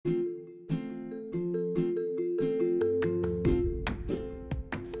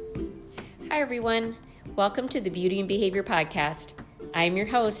everyone. Welcome to the Beauty and Behavior Podcast. I am your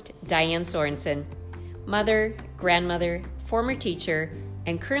host, Diane Sorensen, mother, grandmother, former teacher,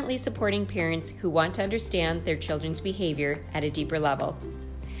 and currently supporting parents who want to understand their children's behavior at a deeper level.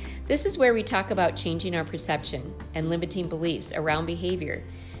 This is where we talk about changing our perception and limiting beliefs around behavior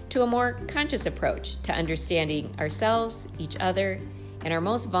to a more conscious approach to understanding ourselves, each other, and our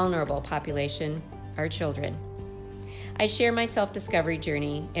most vulnerable population, our children. I share my self-discovery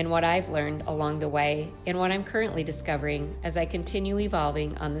journey and what I've learned along the way and what I'm currently discovering as I continue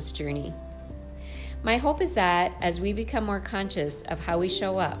evolving on this journey. My hope is that as we become more conscious of how we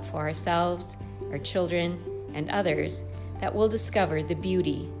show up for ourselves, our children, and others, that we'll discover the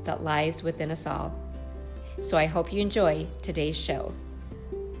beauty that lies within us all. So I hope you enjoy today's show.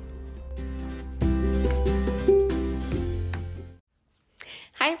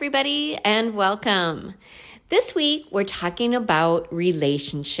 Hi, everybody, and welcome. This week, we're talking about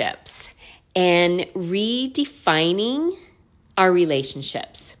relationships and redefining our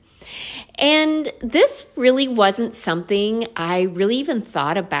relationships. And this really wasn't something I really even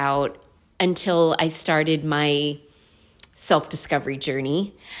thought about until I started my self-discovery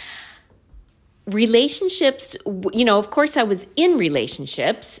journey. Relationships, of course I was in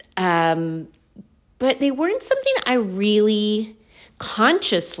relationships, but they weren't something I really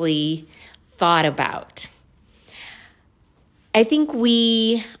consciously thought about. I think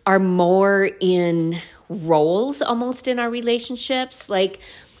we are more in roles almost in our relationships, like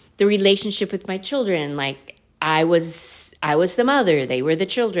the relationship with my children, like I was the mother, they were the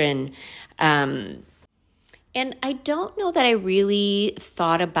children. And I don't know that I really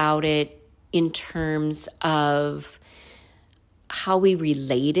thought about it in terms of how we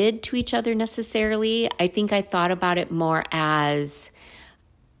related to each other necessarily. I think I thought about it more as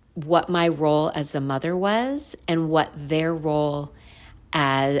what my role as a mother was and what their role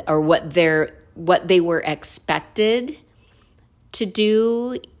as, or what they were expected to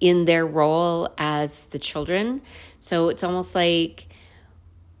do in their role as the children. So it's almost like,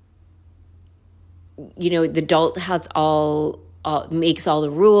 the adult has makes all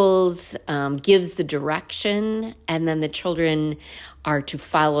the rules, gives the direction, and then the children are to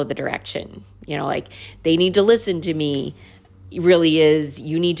follow the direction. Like they need to listen to me. It really is,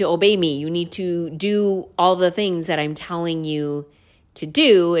 you need to obey me. You need to do all the things that I'm telling you to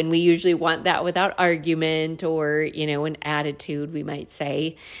do. And we usually want that without argument or, an attitude, we might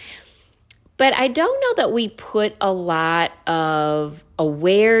say. But I don't know that we put a lot of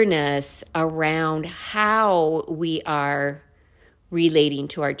awareness around how we are relating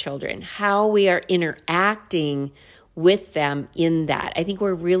to our children, how we are interacting with them in that. I think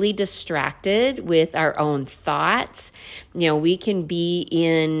we're really distracted with our own thoughts. We can be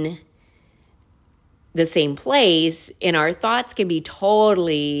in the same place and our thoughts can be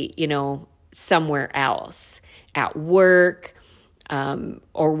totally, somewhere else, at work,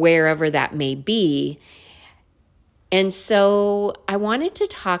 or wherever that may be. And so I wanted to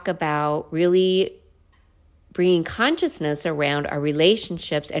talk about really bringing consciousness around our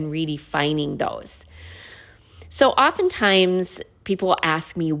relationships and redefining those. So oftentimes people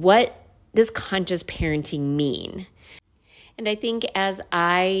ask me, what does conscious parenting mean? And I think as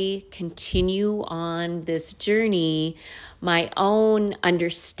I continue on this journey, my own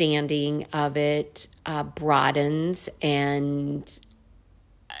understanding of it broadens and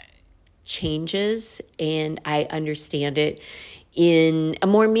changes, and I understand it in a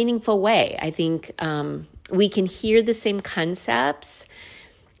more meaningful way. I think we can hear the same concepts,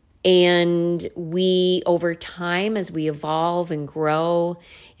 and we, over time, as we evolve and grow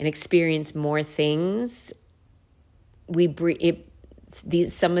and experience more things,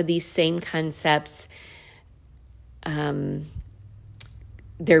 some of these same concepts, their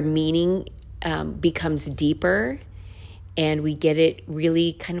meaning becomes deeper, and we get it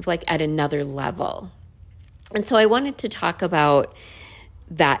really kind of like at another level. And so I wanted to talk about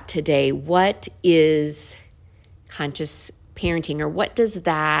that today. What is conscious parenting, or what does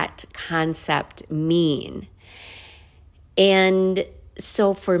that concept mean? And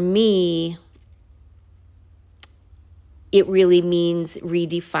so for me, it really means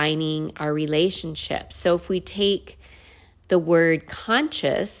redefining our relationships. So if we take the word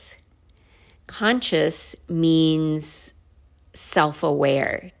conscious means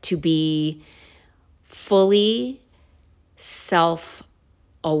self-aware, to be fully self-aware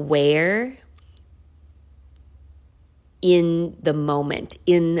in the moment,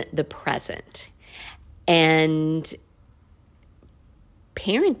 in the present. And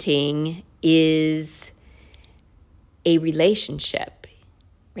parenting is a relationship,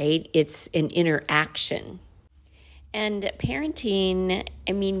 right? It's an interaction. And parenting,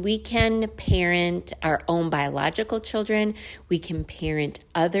 I mean, we can parent our own biological children. We can parent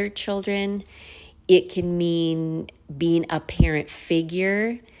other children. It can mean being a parent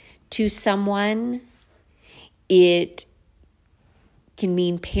figure to someone. It can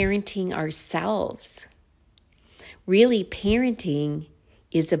mean parenting ourselves. Really, parenting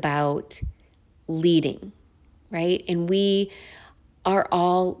is about leading, right? And we are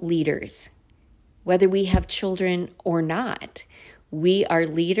all leaders. Whether we have children or not, we are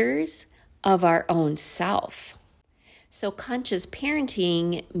leaders of our own self. So conscious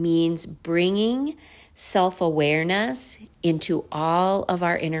parenting means bringing self-awareness into all of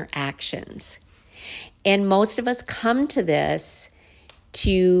our interactions. And most of us come to this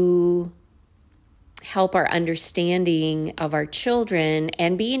to help our understanding of our children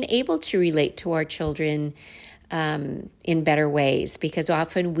and being able to relate to our children in better ways, because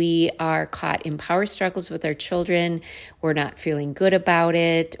often we are caught in power struggles with our children. We're not feeling good about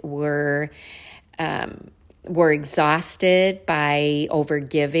it. We're exhausted by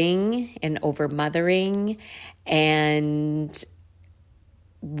overgiving and overmothering, and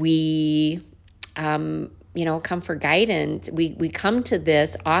we come for guidance. We come to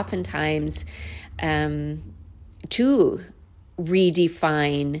this oftentimes to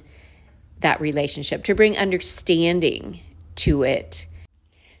redefine that relationship, to bring understanding to it.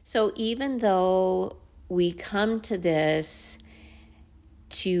 So even though we come to this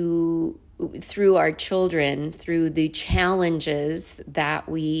through our children, through the challenges that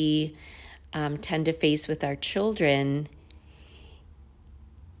we tend to face with our children,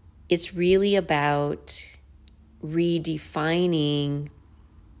 it's really about redefining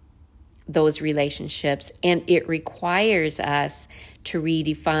those relationships, and it requires us to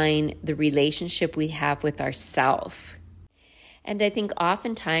redefine the relationship we have with ourselves. And I think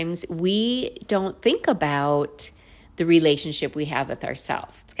oftentimes we don't think about the relationship we have with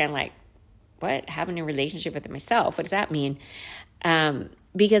ourselves. It's kind of like, what? Having a relationship with myself? What does that mean?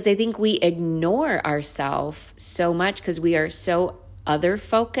 Because I think we ignore ourselves so much because we are so other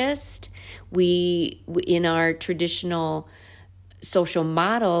focused. We in our traditional social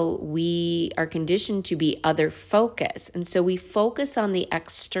model, we are conditioned to be other focused. And so we focus on the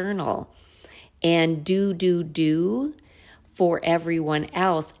external and do for everyone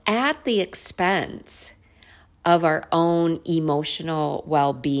else at the expense of our own emotional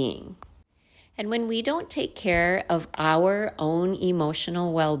well-being. And when we don't take care of our own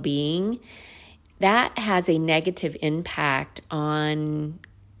emotional well-being, that has a negative impact on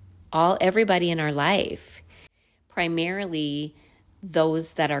everybody in our life, primarily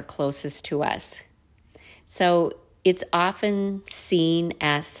those that are closest to us. So it's often seen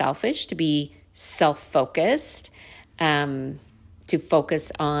as selfish to be self-focused, to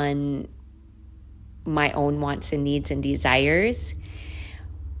focus on my own wants and needs and desires.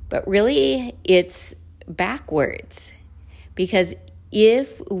 But really, it's backwards, because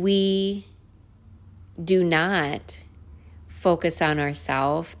if we do not focus on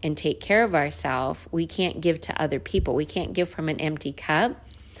ourselves and take care of ourselves, we can't give to other people. We can't give from an empty cup.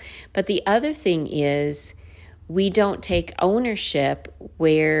 But the other thing is, we don't take ownership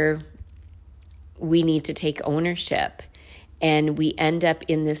where we need to take ownership. And we end up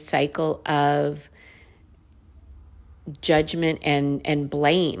in this cycle of judgment and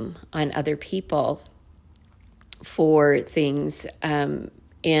blame on other people for things. And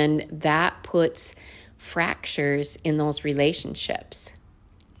that puts fractures in those relationships.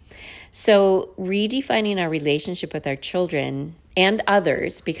 So redefining our relationship with our children and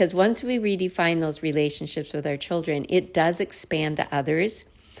others, because once we redefine those relationships with our children, it does expand to others,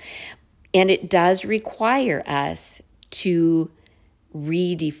 and it does require us to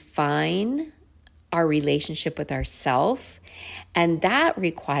redefine our relationship with ourselves, and that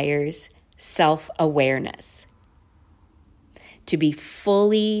requires self-awareness, to be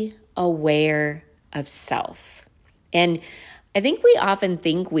fully aware of self. And I think we often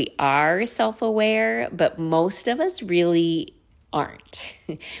think we are self-aware, but most of us really aren't.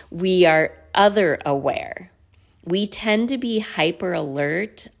 We are other aware. We tend to be hyper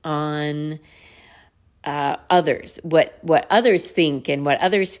alert on others, what others think and what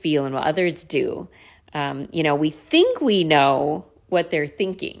others feel and what others do. We think we know what they're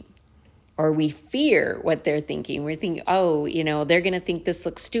thinking, or we fear what they're thinking. We're thinking, they're going to think this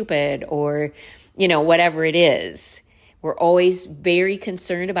looks stupid, or, whatever it is. We're always very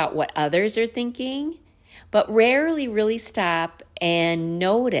concerned about what others are thinking, but rarely really stop and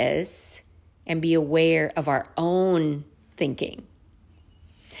notice and be aware of our own thinking.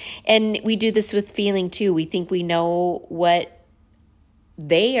 And we do this with feeling too. We think we know what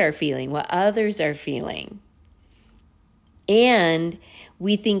they are feeling, what others are feeling. And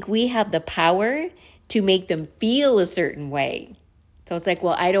we think we have the power to make them feel a certain way. So it's like,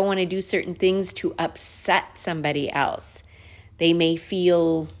 well, I don't want to do certain things to upset somebody else. They may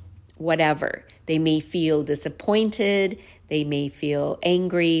feel whatever. They may feel disappointed. They may feel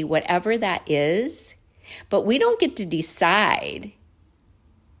angry, whatever that is. But we don't get to decide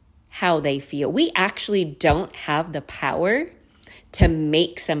how they feel. We actually don't have the power to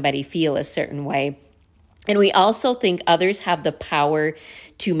make somebody feel a certain way. And we also think others have the power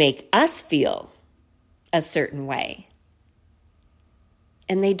to make us feel a certain way.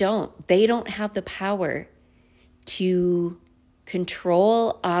 And they don't. They don't have the power to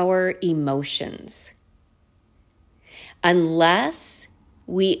control our emotions unless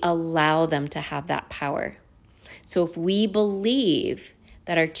we allow them to have that power. So if we believe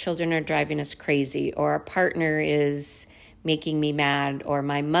that our children are driving us crazy, or our partner is making me mad, or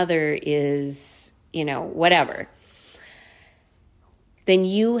my mother is, whatever, then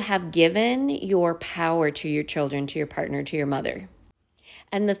you have given your power to your children, to your partner, to your mother.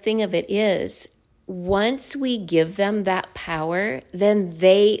 And the thing of it is, once we give them that power, then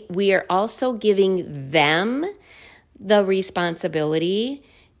we are also giving them the responsibility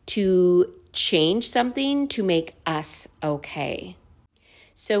to change something to make us okay.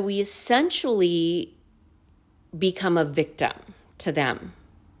 So we essentially become a victim to them,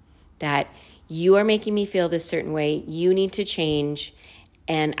 that you are making me feel this certain way, you need to change,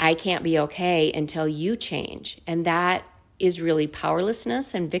 and I can't be okay until you change. And that is really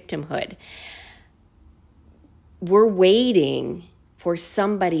powerlessness and victimhood. We're waiting for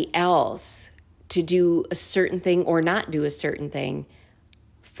somebody else to do a certain thing or not do a certain thing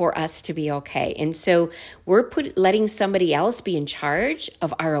for us to be okay. And so we're letting somebody else be in charge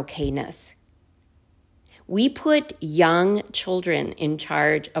of our okayness. We put young children in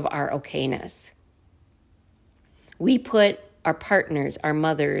charge of our okayness. We put our partners, our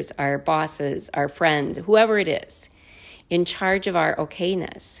mothers, our bosses, our friends, whoever it is, in charge of our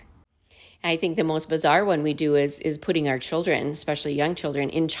okayness. I think the most bizarre one we do is putting our children, especially young children,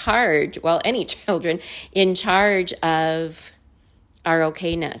 in charge, any children, in charge of our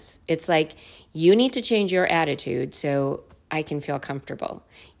okayness. It's like, you need to change your attitude so I can feel comfortable.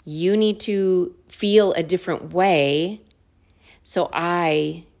 You need to feel a different way so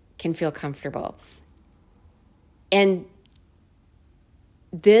I can feel comfortable. And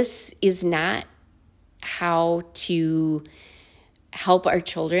this is not how to help our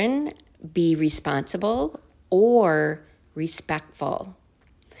children be responsible or respectful.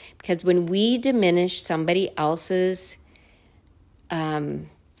 Because when we diminish somebody else's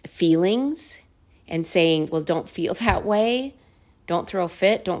feelings and saying, well, don't feel that way, don't throw a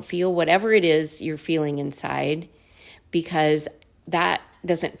fit, don't feel whatever it is you're feeling inside, because that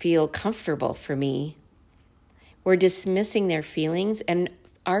doesn't feel comfortable for me. We're dismissing their feelings, and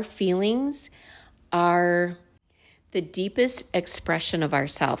our feelings are the deepest expression of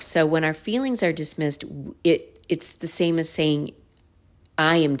ourselves. So when our feelings are dismissed, it's the same as saying,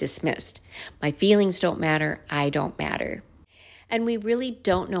 I am dismissed. My feelings don't matter. I don't matter. And we really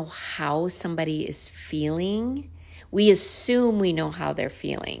don't know how somebody is feeling. We assume we know how they're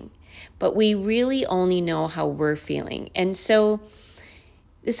feeling, but we really only know how we're feeling. And so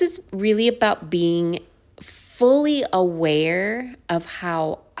this is really about being fully aware of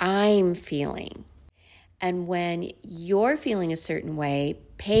how I'm feeling. And when you're feeling a certain way,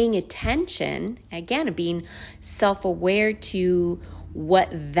 paying attention, again, being self-aware to what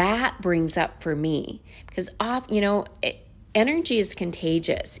that brings up for me. Because, energy is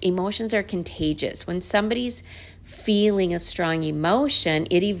contagious. Emotions are contagious. When somebody's feeling a strong emotion,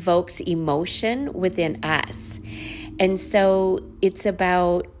 it evokes emotion within us. And so it's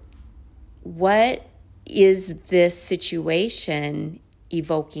about, what is this situation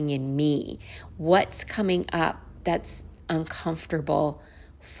evoking in me? What's coming up that's uncomfortable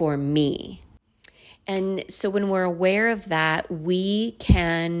for me? And so when we're aware of that, we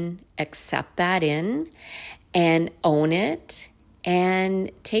can accept that in and own it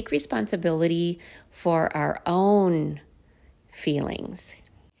and take responsibility for our own feelings.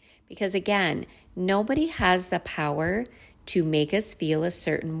 Because again, nobody has the power to make us feel a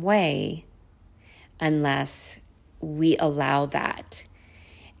certain way unless we allow that.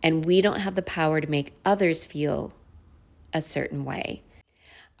 And we don't have the power to make others feel a certain way.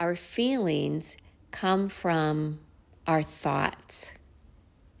 Our feelings come from our thoughts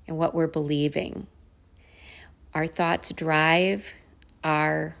and what we're believing. Our thoughts drive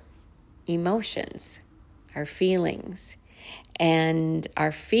our emotions, our feelings, and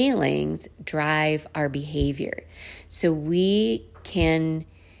our feelings drive our behavior. So we can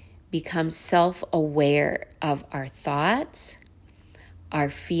become self-aware of our thoughts, our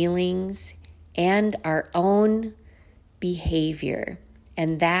feelings, and our own behavior.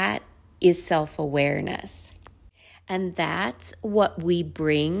 And that is self-awareness. And that's what we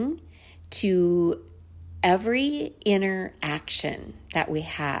bring to every interaction that we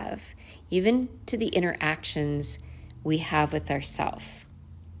have, even to the interactions we have with ourselves.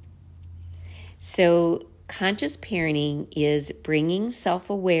 So conscious parenting is bringing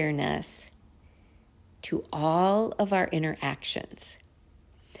self-awareness to all of our interactions.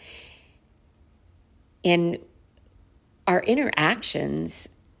 And our interactions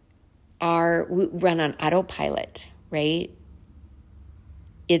we run on autopilot, right?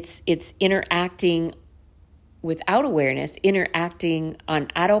 It's interacting without awareness, interacting on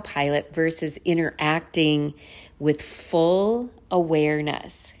autopilot versus interacting with full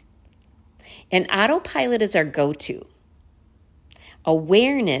awareness. And autopilot is our go-to.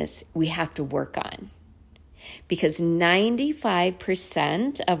 Awareness we have to work on, because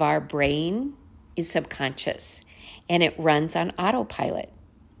 95% of our brain is subconscious and it runs on autopilot.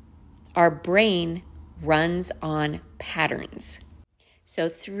 Our brain runs on patterns. So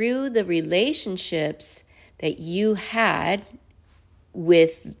through the relationships that you had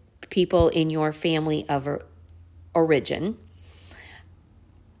with people in your family of origin,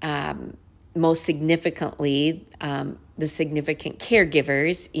 most significantly, the significant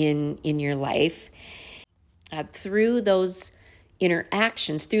caregivers in your life, through those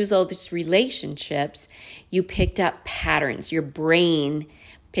interactions, through those relationships, you picked up patterns. Your brain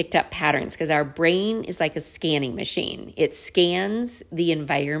picked up patterns, because our brain is like a scanning machine. It scans the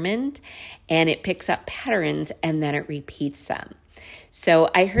environment and it picks up patterns and then it repeats them. So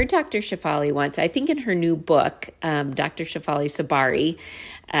I heard Dr. Shefali once, I think in her new book, Dr. Shefali Tsabary,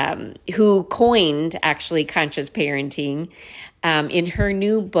 who coined actually conscious parenting, in her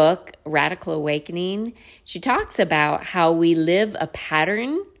new book, Radical Awakening, she talks about how we live a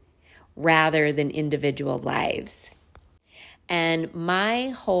pattern rather than individual lives. And my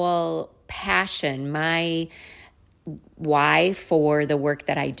whole passion, my why for the work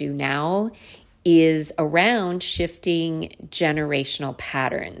that I do now is around shifting generational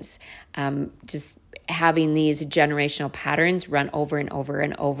patterns. Just having these generational patterns run over and over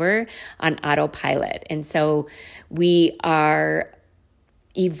and over on autopilot. And so we are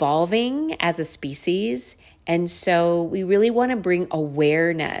evolving as a species. And so we really want to bring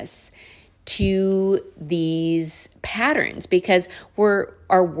awareness to these patterns, because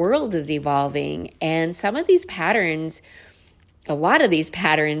our world is evolving, and some of these patterns, a lot of these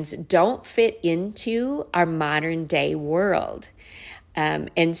patterns don't fit into our modern day world.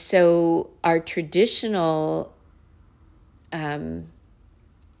 And so our traditional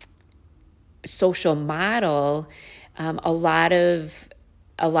social model, a lot of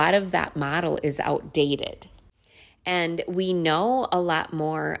that model is outdated. And we know a lot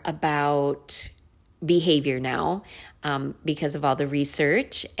more about behavior now because of all the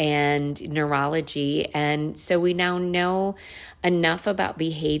research and neurology. And so we now know enough about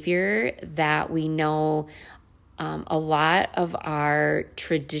behavior that we know a lot of our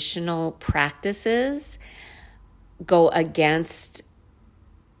traditional practices go against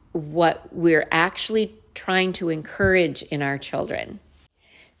what we're actually trying to encourage in our children.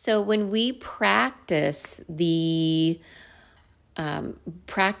 So when we practice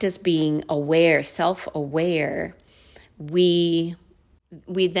practice being aware, self-aware, we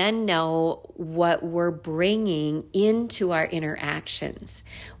then know what we're bringing into our interactions.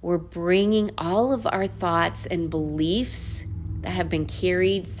 We're bringing all of our thoughts and beliefs that have been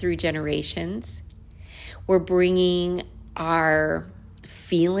carried through generations. We're bringing our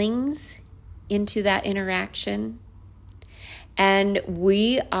feelings into that interaction. And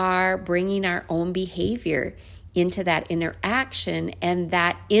we are bringing our own behavior into that interaction, and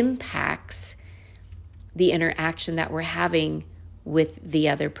that impacts the interaction that we're having with the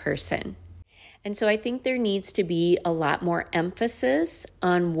other person. And so I think there needs to be a lot more emphasis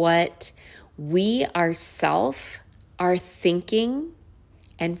on what we ourselves are thinking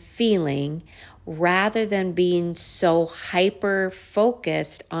and feeling, rather than being so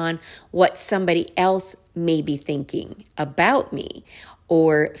hyper-focused on what somebody else may be thinking about me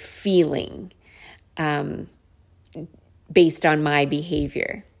or feeling based on my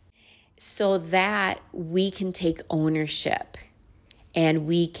behavior, so that we can take ownership and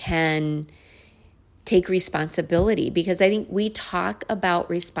we can take responsibility. Because I think we talk about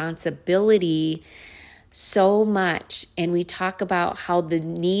responsibility so much, and we talk about how the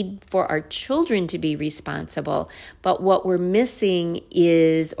need for our children to be responsible, but what we're missing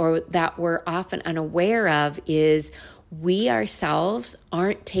is, or that we're often unaware of, is we ourselves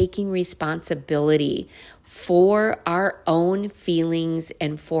aren't taking responsibility for our own feelings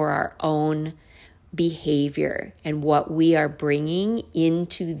and for our own behavior and what we are bringing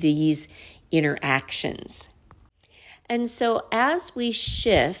into these interactions. And so as we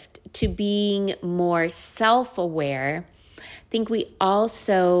shift to being more self-aware, I think we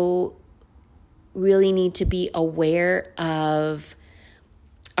also really need to be aware of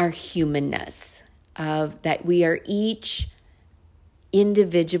our humanness, of that we are each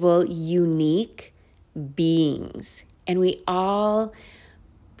individual, unique beings, and we all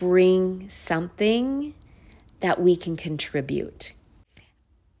bring something that we can contribute.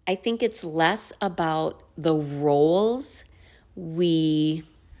 I think it's less about the roles we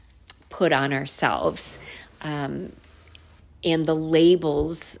put on ourselves and the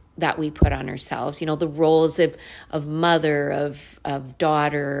labels that we put on ourselves. You know, the roles of mother, of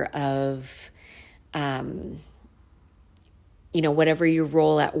daughter, of whatever your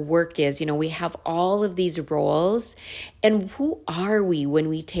role at work is. We have all of these roles. And who are we when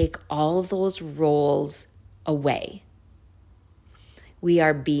we take all those roles away? We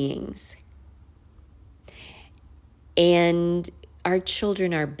are beings. And our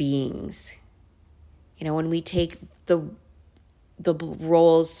children are beings. When we take the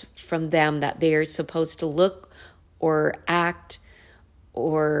roles from them that they are supposed to look or act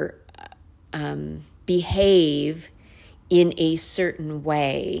or behave in a certain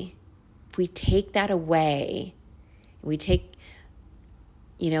way, if we take that away, we take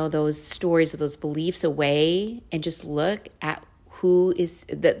those stories or those beliefs away and just look at who is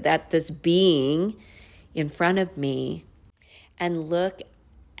that this being in front of me, and look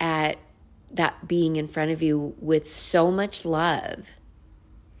at that being in front of you with so much love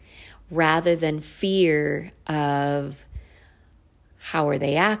rather than fear of how are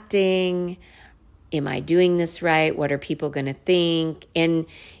they acting? Am I doing this right? What are people going to think? And,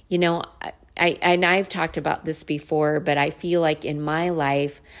 I've talked about this before, but I feel like in my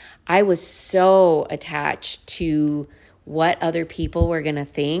life, I was so attached to what other people were going to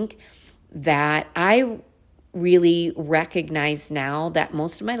think that I really recognize now that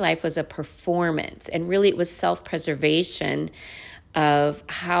most of my life was a performance, and really it was self-preservation of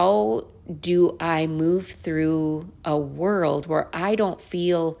how do I move through a world where I don't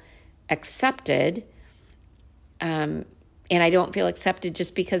feel accepted, and I don't feel accepted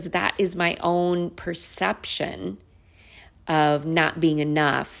just because that is my own perception of not being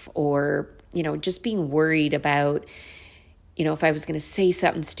enough, or just being worried about if I was going to say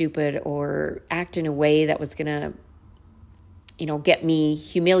something stupid or act in a way that was going to, get me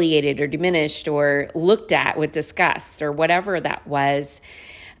humiliated or diminished or looked at with disgust or whatever that was.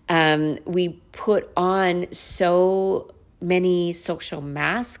 We put on so many social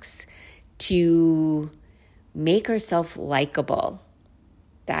masks to make ourselves likable.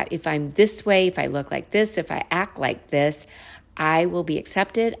 That if I'm this way, if I look like this, if I act like this, I will be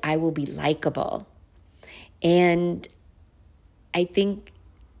accepted, I will be likable. And I think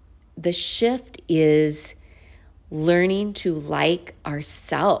the shift is learning to like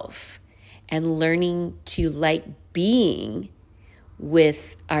ourselves and learning to like being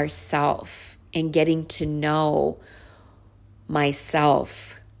with ourselves and getting to know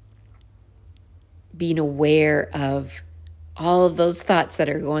myself, being aware of all of those thoughts that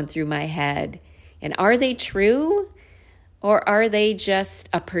are going through my head. And are they true, or are they just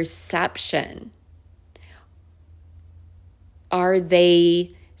a perception? Are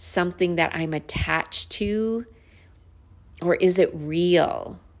they something that I'm attached to, or is it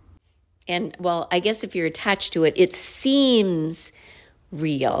real? And well, I guess if you're attached to it, it seems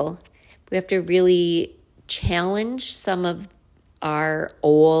real. We have to really challenge some of our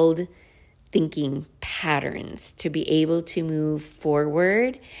old thinking patterns to be able to move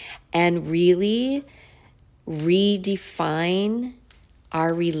forward and really redefine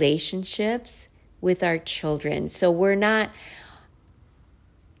our relationships with our children. So we're not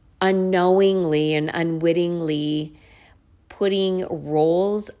unknowingly and unwittingly putting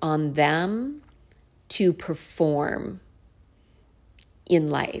roles on them to perform in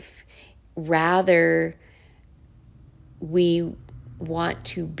life. Rather, we want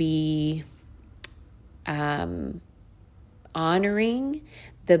to be honoring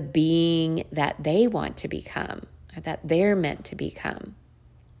the being that they want to become, or that they're meant to become.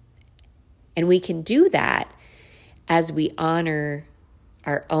 And we can do that as we honor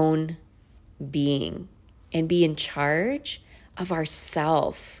our own being and be in charge of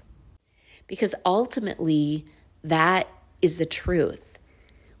ourself. Because ultimately, that is the truth.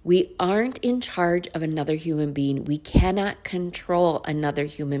 We aren't in charge of another human being. We cannot control another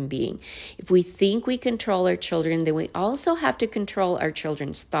human being. If we think we control our children, then we also have to control our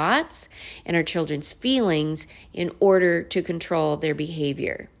children's thoughts and our children's feelings in order to control their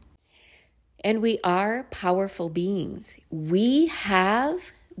behavior. And we are powerful beings. We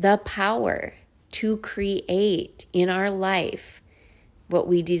have the power to create in our life what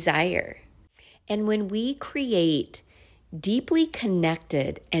we desire. And when we create deeply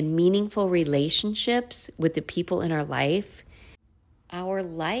connected and meaningful relationships with the people in our life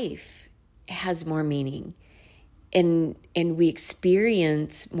has more meaning, and we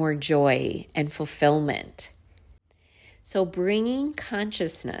experience more joy and fulfillment. So bringing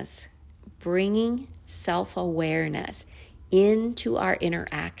consciousness, bringing self-awareness into our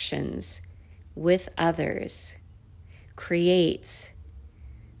interactions with others creates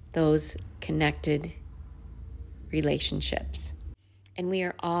those connected relationships. And we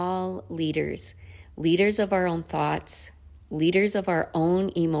are all leaders of our own thoughts, leaders of our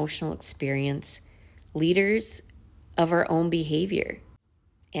own emotional experience, leaders of our own behavior,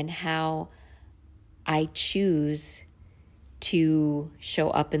 and how I choose to show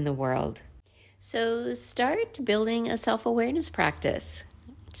up in the world. So start building a self-awareness practice.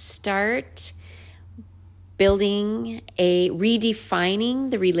 Start redefining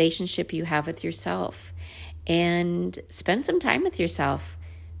the relationship you have with yourself. And spend some time with yourself.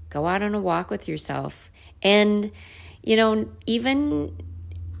 Go out on a walk with yourself. And, even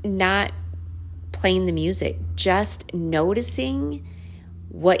not playing the music, just noticing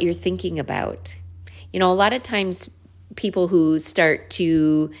what you're thinking about. A lot of times people who start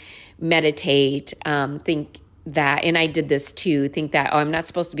to meditate think that, and I did this too, think that, I'm not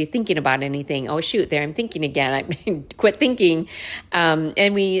supposed to be thinking about anything. Oh, shoot, there I'm thinking again. I quit thinking.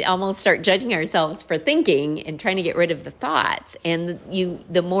 And we almost start judging ourselves for thinking and trying to get rid of the thoughts. And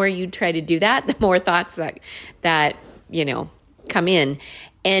the more you try to do that, the more thoughts that come in.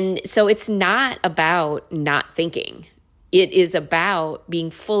 And so it's not about not thinking. It is about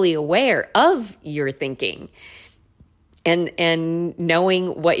being fully aware of your thinking and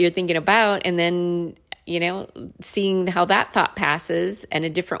knowing what you're thinking about, and then seeing how that thought passes and a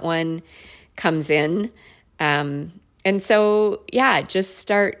different one comes in. And so, just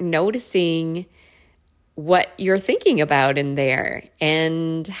start noticing what you're thinking about in there,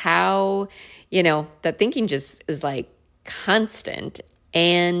 and how, that thinking just is like constant.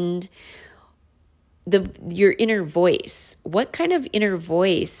 And your inner voice, what kind of inner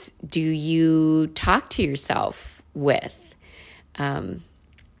voice do you talk to yourself with?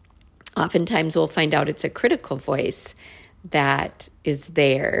 Oftentimes we'll find out it's a critical voice that is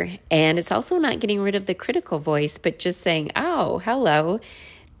there. And it's also not getting rid of the critical voice, but just saying, oh, hello,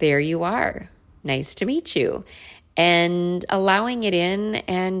 there you are. Nice to meet you. And allowing it in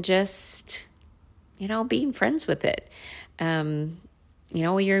and just, being friends with it.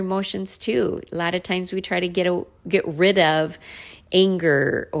 Your emotions too. A lot of times we try to get rid of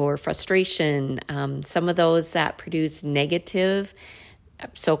anger or frustration, some of those that produce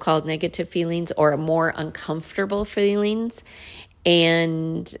so-called negative feelings or more uncomfortable feelings.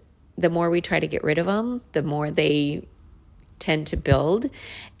 And the more we try to get rid of them, the more they tend to build.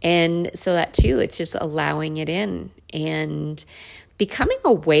 And so that too, it's just allowing it in and becoming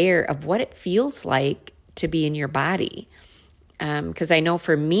aware of what it feels like to be in your body. Because I know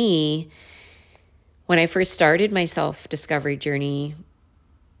for me, when I first started my self-discovery journey,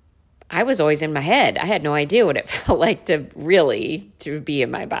 I was always in my head. I had no idea what it felt like to be in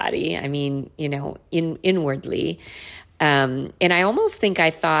my body. I mean, inwardly. And I almost think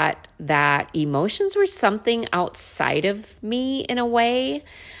I thought that emotions were something outside of me in a way.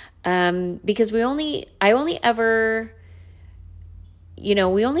 Because we only ever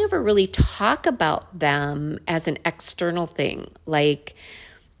really talk about them as an external thing. Like,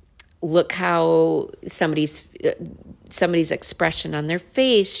 look how somebody's expression on their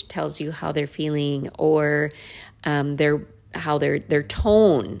face tells you how they're feeling, or their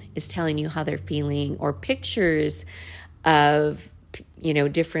tone is telling you how they're feeling, or pictures of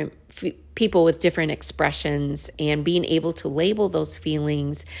different people with different expressions, and being able to label those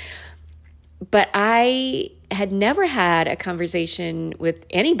feelings. But I had never had a conversation with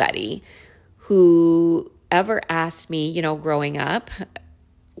anybody who ever asked me, growing up,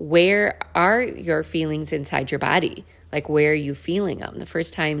 where are your feelings inside your body? Like, where are you feeling them? The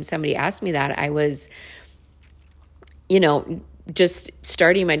first time somebody asked me that, I was, just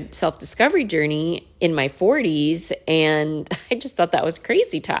starting my self-discovery journey in my 40s. And I just thought that was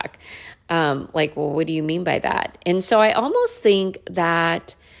crazy talk. Well, what do you mean by that? And so I almost think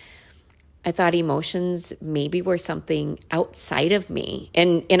that I thought emotions maybe were something outside of me.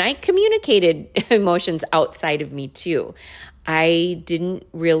 And I communicated emotions outside of me too. I didn't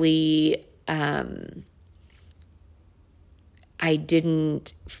really, I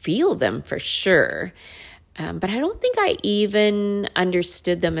didn't feel them for sure. But I don't think I even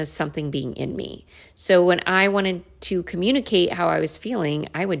understood them as something being in me. So when I wanted to communicate how I was feeling,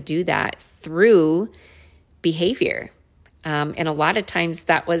 I would do that through behavior. And a lot of times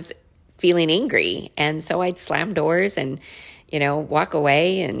that was feeling angry. And so I'd slam doors and, walk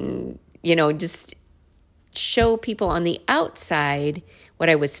away and, just show people on the outside what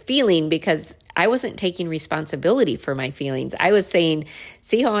I was feeling, because I wasn't taking responsibility for my feelings. I was saying,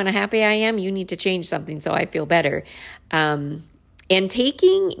 see how unhappy I am? You need to change something so I feel better. And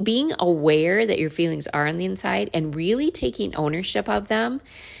being aware that your feelings are on the inside and really taking ownership of them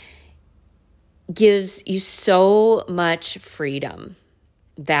gives you so much freedom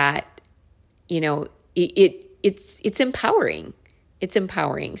that, it's empowering. It's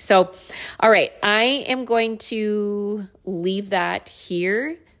empowering. So, all right, I am going to leave that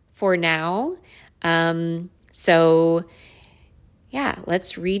here for now. So yeah,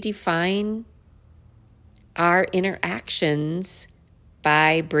 let's redefine our interactions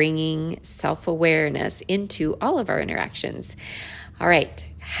by bringing self-awareness into all of our interactions. All right,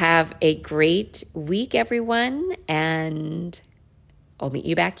 have a great week, everyone, and I'll meet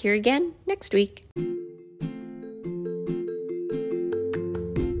you back here again next week.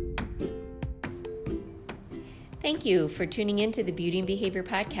 Thank you for tuning into the Beauty and Behavior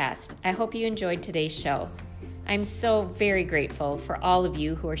Podcast. I hope you enjoyed today's show. I'm so very grateful for all of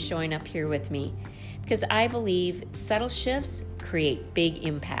you who are showing up here with me, because I believe subtle shifts create big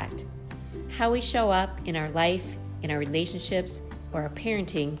impact. How we show up in our life, in our relationships, or our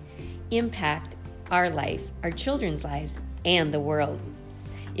parenting impact our life, our children's lives, and the world.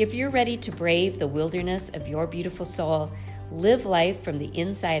 If you're ready to brave the wilderness of your beautiful soul, live life from the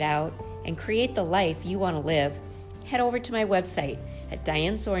inside out, and create the life you want to live, head over to my website at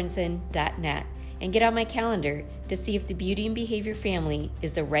dianesorensen.net and get on my calendar to see if the Beauty and Behavior family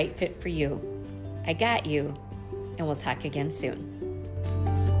is the right fit for you. I got you, and we'll talk again soon.